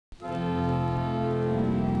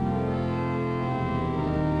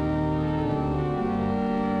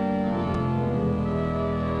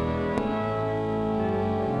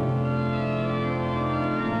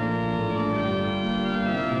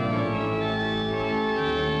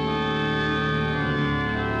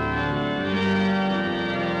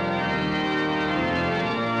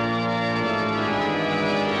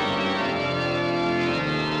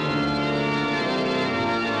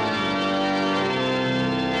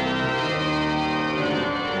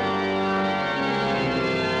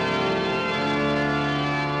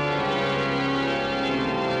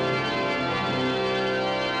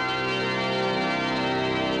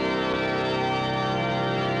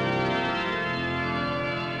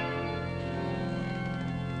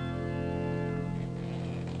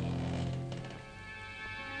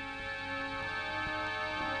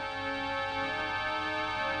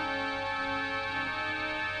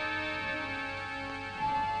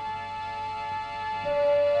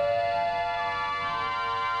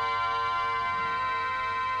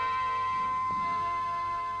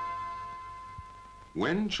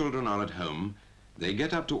When children are at home, they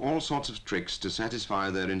get up to all sorts of tricks to satisfy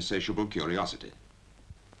their insatiable curiosity.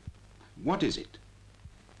 What is it?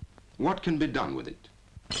 What can be done with it?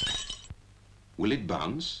 Will it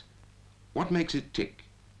bounce? What makes it tick?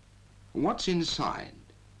 What's inside?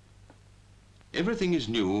 Everything is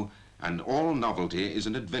new, and all novelty is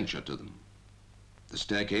an adventure to them. The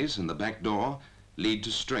staircase and the back door lead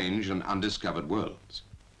to strange and undiscovered worlds.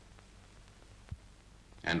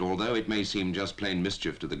 And although it may seem just plain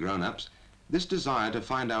mischief to the grown-ups, this desire to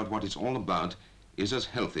find out what it's all about is as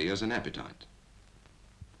healthy as an appetite.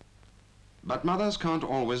 But mothers can't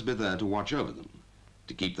always be there to watch over them,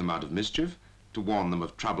 to keep them out of mischief, to warn them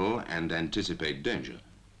of trouble and anticipate danger.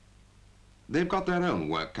 They've got their own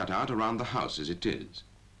work cut out around the house as it is.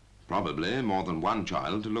 Probably more than one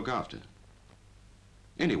child to look after.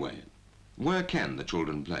 Anyway, where can the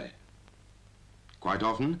children play? Quite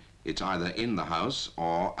often, it's either in the house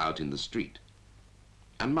or out in the street.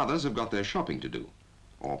 And mothers have got their shopping to do,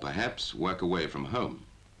 or perhaps work away from home.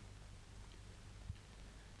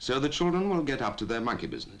 So the children will get up to their monkey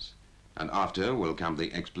business, and after will come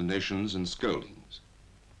the explanations and scoldings.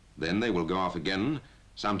 Then they will go off again,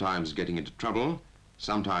 sometimes getting into trouble,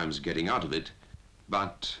 sometimes getting out of it,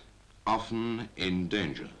 but often in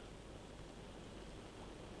danger.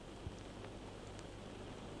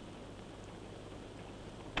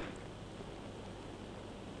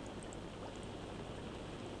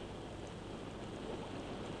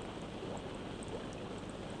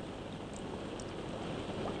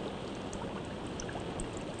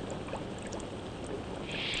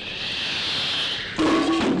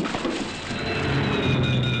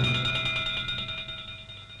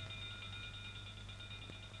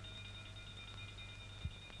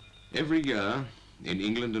 Every year, in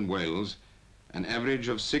England and Wales, an average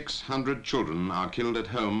of 600 children are killed at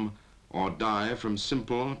home or die from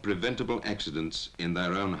simple, preventable accidents in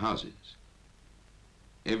their own houses.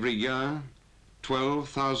 Every year,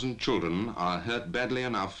 12,000 children are hurt badly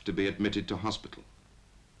enough to be admitted to hospital.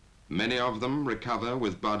 Many of them recover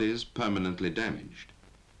with bodies permanently damaged.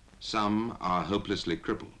 Some are hopelessly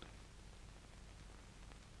crippled.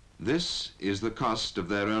 This is the cost of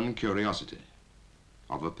their own curiosity,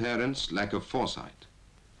 of a parent's lack of foresight,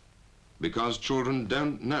 because children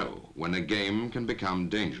don't know when a game can become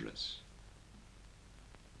dangerous.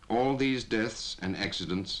 All these deaths and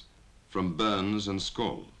accidents from burns and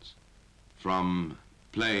scalds, from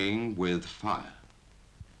playing with fire.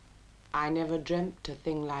 I never dreamt a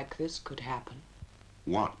thing like this could happen.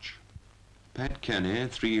 Watch. Pat Kenny,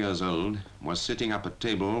 3 years old, was sitting up at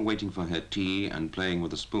table waiting for her tea and playing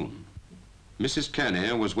with a spoon. Mrs.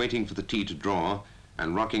 Kenny was waiting for the tea to draw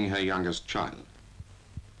and rocking her youngest child.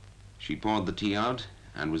 She poured the tea out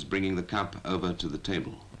and was bringing the cup over to the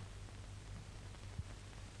table.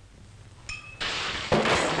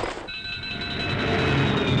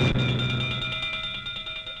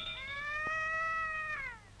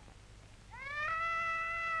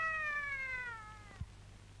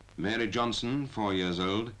 Mary Johnson, 4 years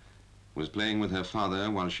old, was playing with her father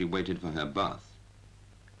while she waited for her bath.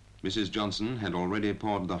 Mrs. Johnson had already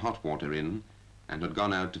poured the hot water in and had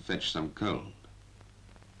gone out to fetch some cold.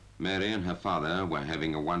 Mary and her father were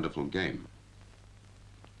having a wonderful game.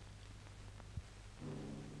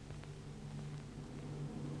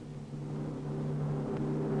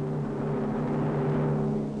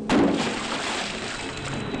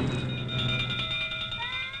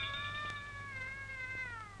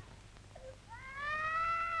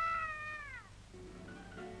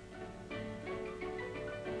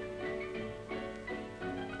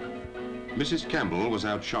 Mrs. Campbell was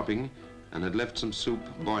out shopping and had left some soup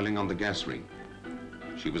boiling on the gas ring.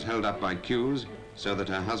 She was held up by queues so that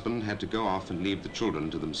her husband had to go off and leave the children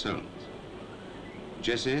to themselves.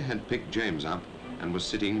 Jessie had picked James up and was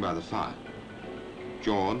sitting by the fire.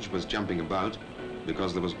 George was jumping about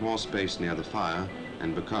because there was more space near the fire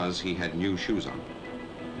and because he had new shoes on.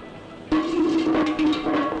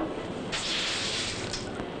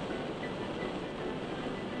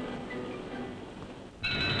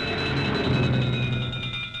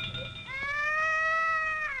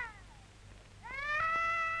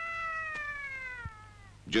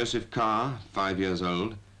 Joseph Carr, 5 years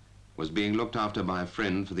old, was being looked after by a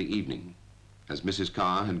friend for the evening, as Mrs.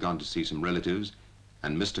 Carr had gone to see some relatives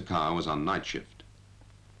and Mr. Carr was on night shift.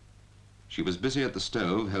 She was busy at the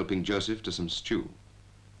stove helping Joseph to some stew.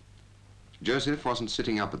 Joseph wasn't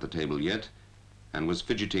sitting up at the table yet and was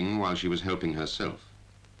fidgeting while she was helping herself.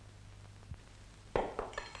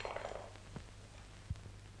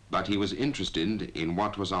 But he was interested in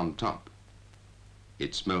what was on top.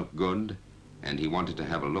 It smelt good, and he wanted to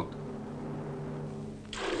have a look.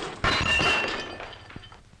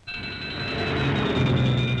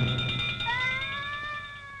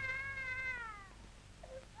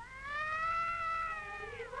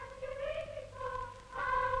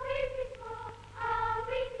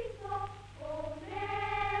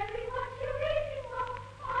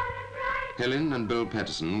 Helen and Bill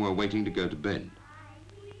Patterson were waiting to go to bed.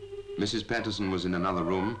 Mrs. Patterson was in another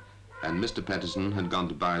room, and Mr. Patterson had gone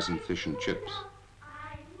to buy some fish and chips.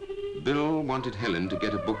 Bill wanted Helen to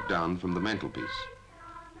get a book down from the mantelpiece.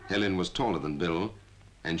 Helen was taller than Bill,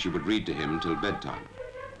 and she would read to him till bedtime.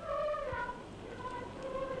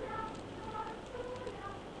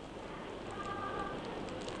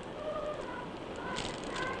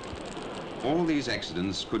 All these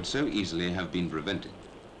accidents could so easily have been prevented.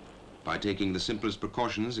 By taking the simplest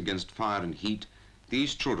precautions against fire and heat,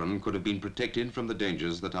 these children could have been protected from the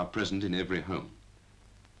dangers that are present in every home.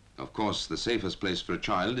 Of course, the safest place for a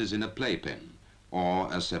child is in a playpen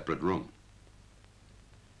or a separate room.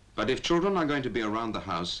 But if children are going to be around the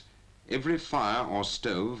house, every fire or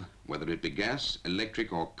stove, whether it be gas,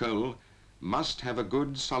 electric or coal, must have a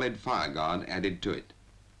good solid fire guard added to it,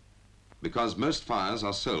 because most fires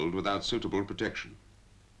are sold without suitable protection.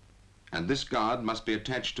 And this guard must be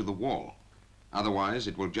attached to the wall, otherwise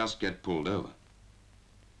it will just get pulled over.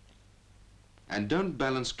 And don't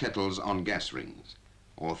balance kettles on gas rings,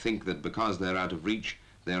 or think that because they're out of reach,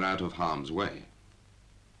 they're out of harm's way.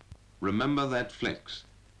 Remember that flex,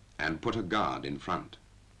 and put a guard in front.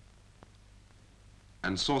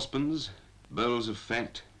 And saucepans, bowls of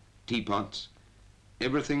fat, teapots,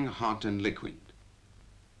 everything hot and liquid.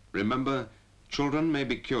 Remember, children may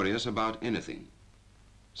be curious about anything,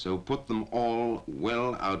 so put them all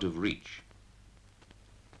well out of reach.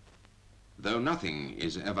 Though nothing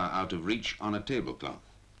is ever out of reach on a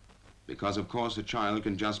tablecloth, because of course a child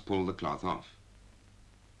can just pull the cloth off.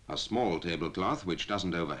 A small tablecloth which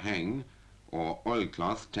doesn't overhang, or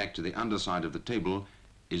oilcloth tacked to the underside of the table,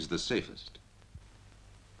 is the safest.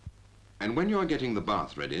 And when you're getting the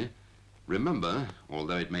bath ready, remember,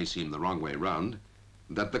 although it may seem the wrong way round,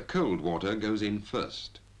 that the cold water goes in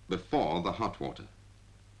first, before the hot water.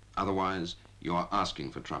 Otherwise, you are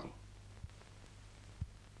asking for trouble.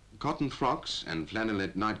 Cotton frocks and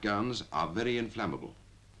flannelette nightgowns are very inflammable.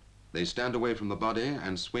 They stand away from the body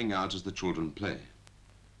and swing out as the children play.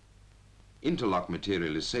 Interlock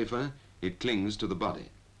material is safer, it clings to the body.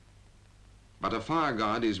 But a fire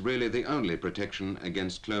guard is really the only protection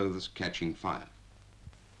against clothes catching fire.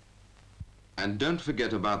 And don't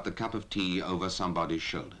forget about the cup of tea over somebody's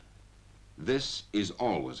shoulder. This is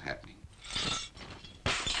always happening.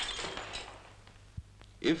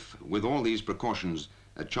 If, with all these precautions,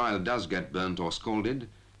 a child does get burnt or scalded,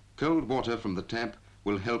 cold water from the tap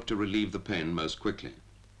will help to relieve the pain most quickly.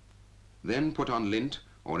 Then put on lint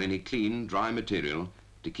or any clean, dry material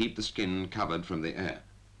to keep the skin covered from the air.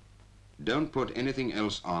 Don't put anything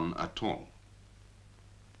else on at all.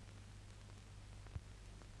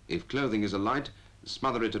 If clothing is alight,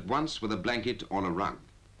 smother it at once with a blanket or a rug.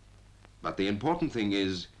 But the important thing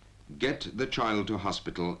is, get the child to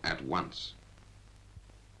hospital at once.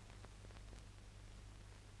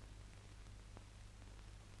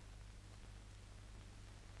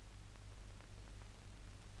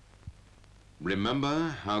 Remember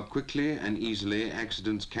how quickly and easily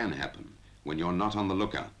accidents can happen when you're not on the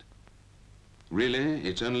lookout. Really,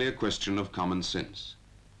 it's only a question of common sense.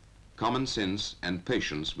 Common sense and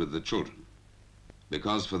patience with the children.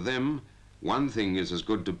 Because for them, one thing is as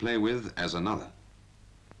good to play with as another.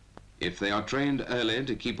 If they are trained early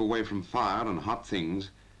to keep away from fire and hot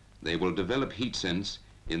things, they will develop heat sense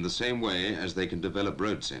in the same way as they can develop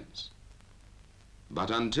road sense. But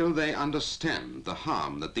until they understand the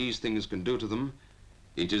harm that these things can do to them,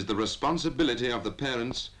 it is the responsibility of the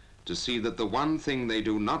parents to see that the one thing they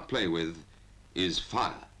do not play with is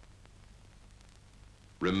fire.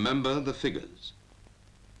 Remember the figures.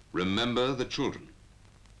 Remember the children.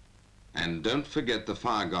 And don't forget the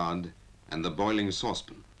fire guard and the boiling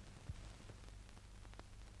saucepan.